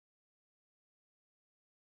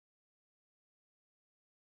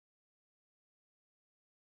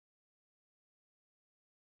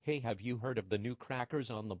Hey, have you heard of the new crackers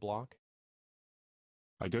on the block?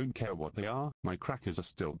 I don't care what they are, my crackers are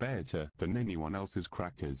still better than anyone else's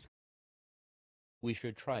crackers. We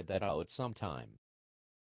should try that out sometime.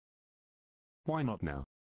 Why not now?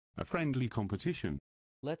 A friendly competition.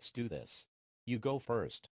 Let's do this. You go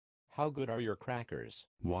first. How good are your crackers?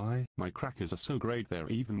 Why, my crackers are so great they're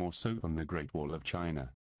even more so than the Great Wall of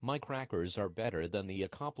China. My crackers are better than the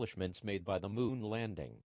accomplishments made by the moon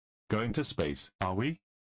landing. Going to space, are we?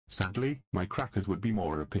 Sadly, my crackers would be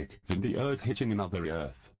more epic than the Earth hitting another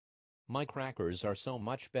Earth. My crackers are so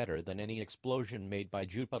much better than any explosion made by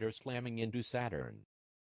Jupiter slamming into Saturn.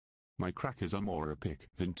 My crackers are more epic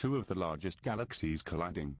than two of the largest galaxies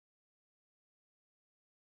colliding.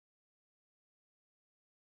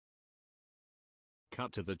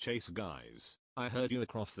 Cut to the chase, guys. I heard you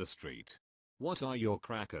across the street. What are your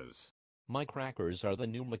crackers? My crackers are the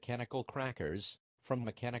new mechanical crackers from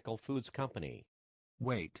Mechanical Foods Company.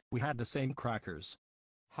 Wait, we had the same crackers.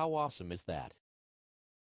 How awesome is that?